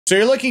So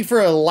you're looking for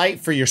a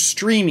light for your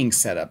streaming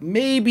setup,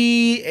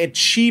 maybe a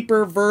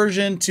cheaper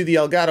version to the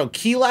Elgato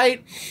Key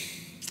Light.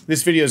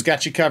 This video's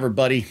got you covered,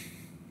 buddy.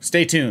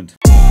 Stay tuned.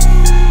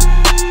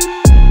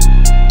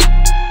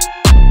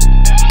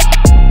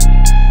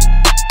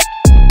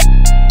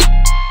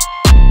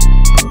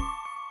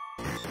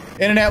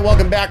 Internet,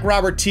 welcome back.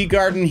 Robert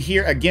Teegarden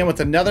here again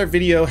with another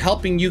video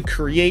helping you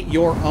create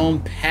your own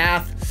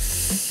path.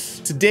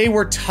 Today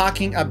we're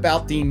talking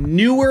about the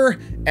Neewer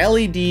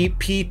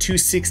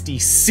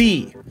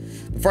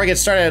LEDP260C. Before I get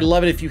started, I'd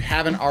love it if you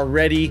haven't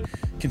already.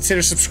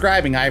 Consider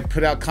subscribing. I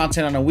put out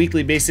content on a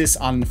weekly basis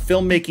on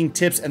filmmaking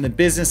tips and the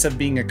business of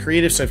being a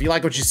creative. So if you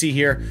like what you see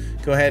here,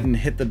 go ahead and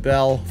hit the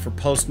bell for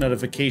post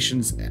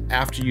notifications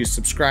after you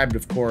subscribed,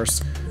 of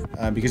course,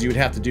 because you would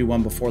have to do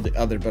one before the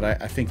other. But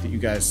I think that you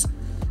guys,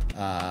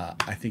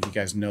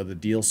 know the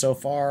deal so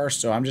far.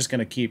 So I'm just going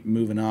to keep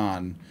moving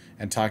on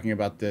and talking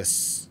about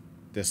this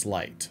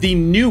light. The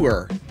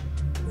Neewer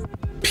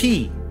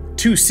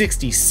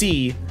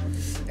P260C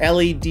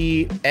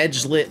LED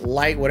edge lit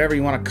light, whatever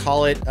you want to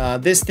call it.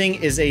 This thing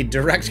is a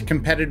direct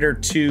competitor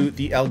to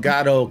the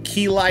Elgato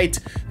Key Light,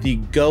 the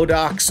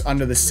Godox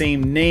under the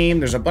same name.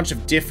 There's a bunch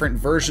of different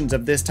versions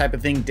of this type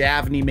of thing.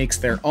 Davvnes makes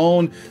their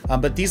own,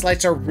 but these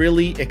lights are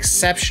really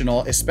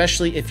exceptional,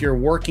 especially if you're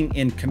working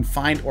in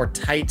confined or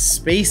tight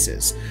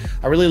spaces.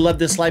 I really love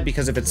this light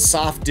because of its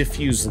soft,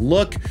 diffuse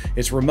look,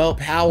 its remote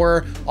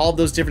power, all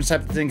those different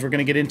types of things we're going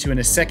to get into in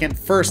a second.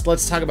 First,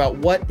 let's talk about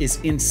what is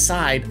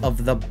inside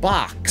of the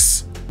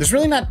box. There's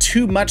really not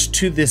too much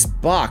to this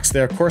box.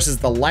 There, of course, is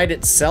the light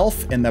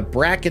itself and the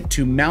bracket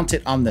to mount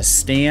it on the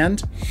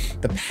stand.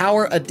 The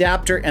power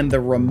adapter and the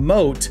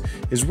remote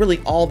is really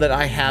all that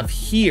I have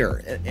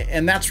here.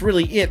 And that's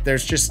really it.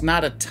 There's just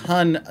not a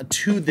ton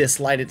to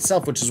this light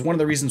itself, which is one of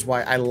the reasons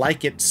why I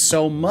like it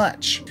so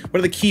much. What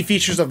are the key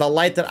features of the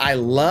light that I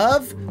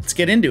love? Let's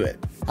get into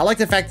it. I like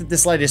the fact that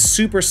this light is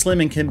super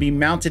slim and can be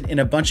mounted in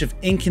a bunch of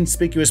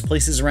inconspicuous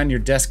places around your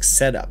desk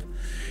setup.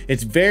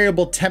 It's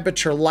variable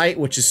temperature light,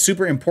 which is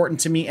super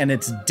important to me, and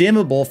it's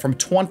dimmable from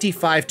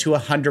 25 to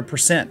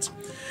 100%.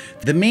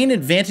 The main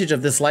advantage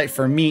of this light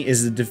for me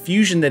is the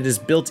diffusion that is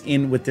built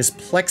in with this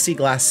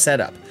plexiglass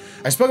setup.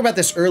 I spoke about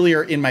this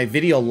earlier in my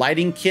video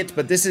lighting kit,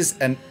 but this is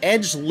an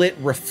edge lit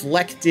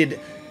reflected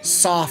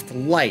soft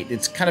light.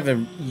 It's kind of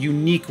a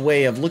unique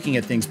way of looking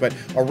at things, but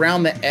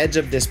around the edge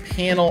of this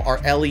panel are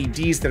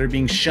LEDs that are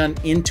being shone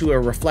into a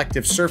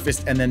reflective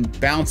surface and then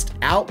bounced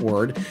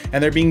outward,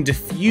 and they're being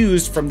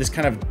diffused from this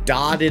kind of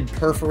dotted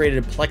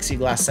perforated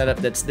plexiglass setup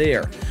that's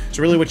there.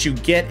 So really what you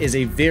get is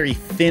a very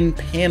thin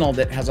panel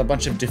that has a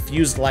bunch of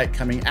diffused light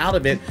coming out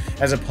of it,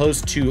 as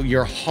opposed to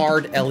your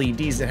hard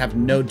LEDs that have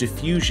no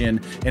diffusion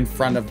in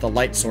front of the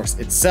light source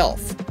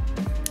itself.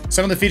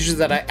 Some of the features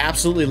that I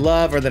absolutely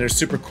love or that are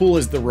super cool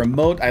is the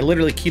remote. I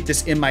literally keep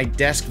this in my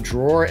desk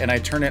drawer and I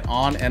turn it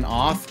on and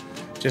off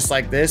just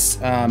like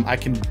this. I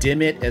can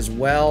dim it as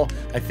well.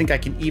 I think I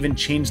can even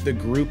change the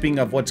grouping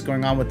of what's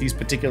going on with these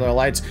particular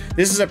lights.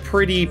 This is a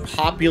pretty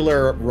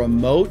popular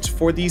remote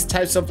for these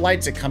types of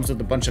lights. It comes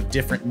with a bunch of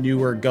different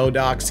newer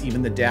Godox,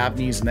 even the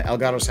Davvnes and the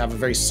Elgatos have a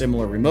very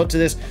similar remote to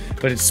this,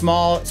 but it's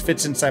small, it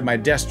fits inside my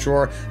desk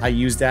drawer. I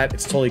use that,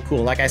 it's totally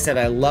cool. Like I said,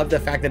 I love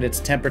the fact that it's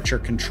temperature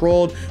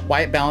controlled.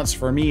 White balance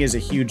for me is a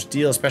huge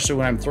deal, especially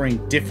when I'm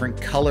throwing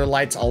different color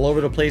lights all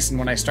over the place. And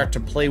when I start to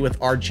play with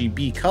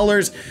RGB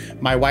colors,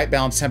 my white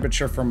balance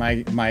temperature for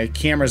my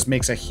cameras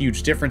makes a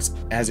huge difference,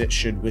 as it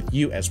should with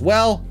you as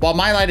well. While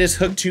my light is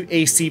hooked to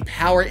AC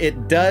power,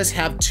 it does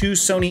have two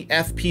Sony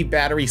FP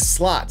battery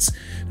slots.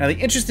 Now the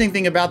interesting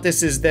thing about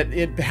this is that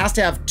it has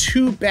to have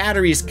two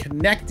batteries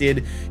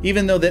connected,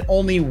 even though that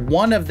only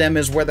one of them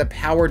is where the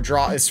power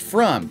draw is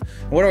from.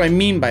 And what do I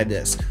mean by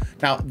this?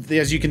 Now,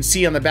 as you can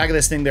see on the back of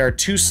this thing, there are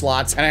two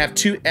slots and I have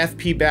two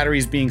FP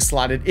batteries being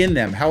slotted in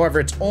them.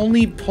 However, it's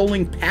only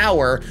pulling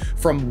power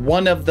from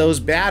one of those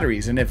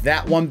batteries. And if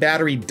that one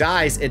battery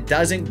dies, it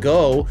doesn't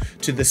go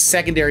to the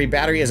secondary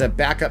battery as a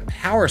backup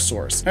power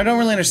source. I don't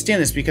really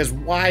understand this, because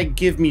why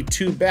give me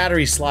two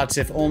battery slots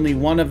if only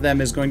one of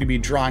them is going to be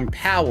drawing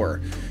power?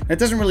 And it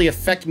doesn't really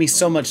affect me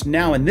so much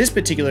now in this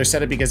particular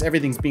setup because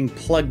everything's being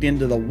plugged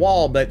into the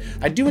wall, but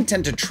I do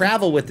intend to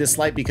travel with this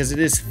light because it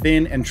is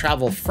thin and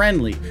travel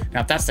friendly. Now,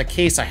 if that's the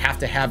case, I have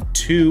to have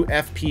two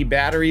FP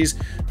batteries,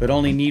 but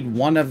only need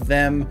one of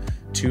them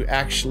to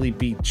actually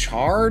be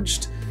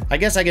charged. I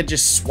guess I could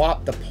just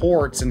swap the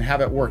ports and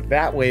have it work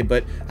that way,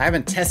 but I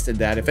haven't tested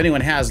that. If anyone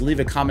has, leave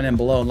a comment in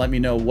below and let me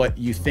know what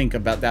you think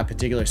about that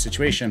particular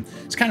situation.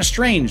 It's kind of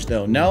strange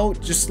though, no?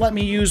 Just let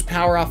me use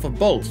power off of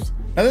both.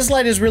 Now this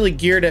light is really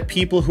geared at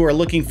people who are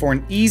looking for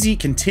an easy,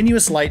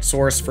 continuous light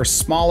source for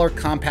smaller,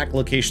 compact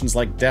locations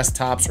like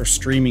desktops or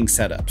streaming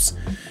setups.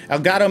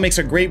 Elgato makes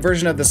a great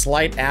version of this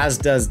light, as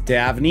does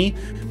Davvnes,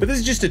 but this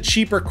is just a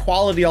cheaper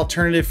quality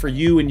alternative for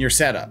you and your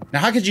setup. Now,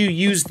 how could you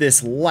use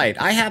this light?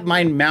 I have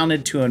mine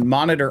mounted to a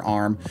monitor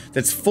arm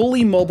that's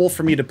fully mobile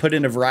for me to put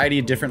in a variety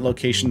of different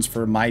locations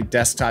for my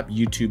desktop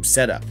YouTube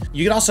setup.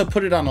 You can also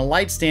put it on a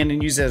light stand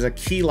and use it as a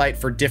key light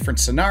for different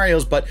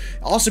scenarios, but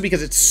also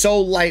because it's so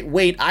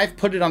lightweight, I've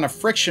put it on a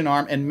friction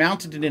arm and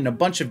mounted it in a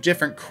bunch of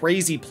different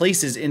crazy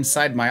places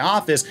inside my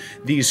office.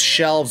 These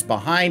shelves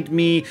behind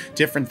me,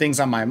 different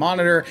things on my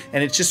monitor,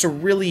 and it's just a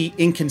really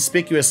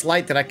inconspicuous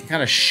light that I can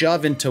kind of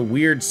shove into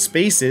weird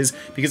spaces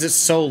because it's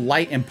so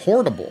light and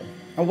portable.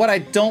 And what I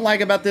don't like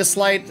about this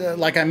light,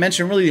 like I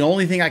mentioned, really the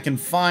only thing I can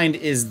find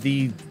is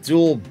the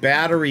dual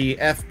battery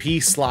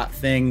FP slot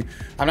thing.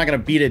 I'm not going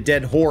to beat a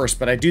dead horse,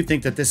 but I do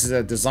think that this is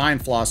a design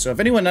flaw. So if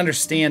anyone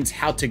understands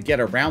how to get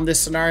around this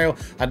scenario,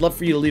 I'd love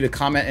for you to leave a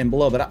comment in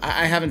below, but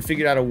I haven't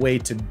figured out a way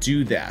to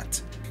do that.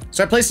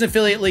 So I placed an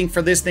affiliate link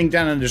for this thing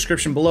down in the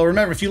description below.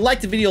 Remember, if you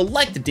liked the video,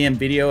 like the damn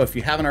video. If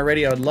you haven't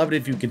already, I would love it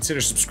if you would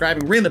consider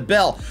subscribing, ring the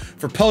bell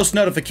for post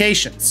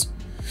notifications.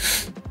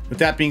 With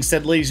that being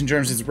said, ladies and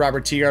germs, it's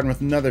Robert Teegarden with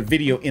another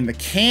video in the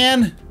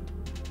can.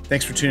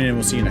 Thanks for tuning in.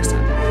 We'll see you next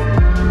time.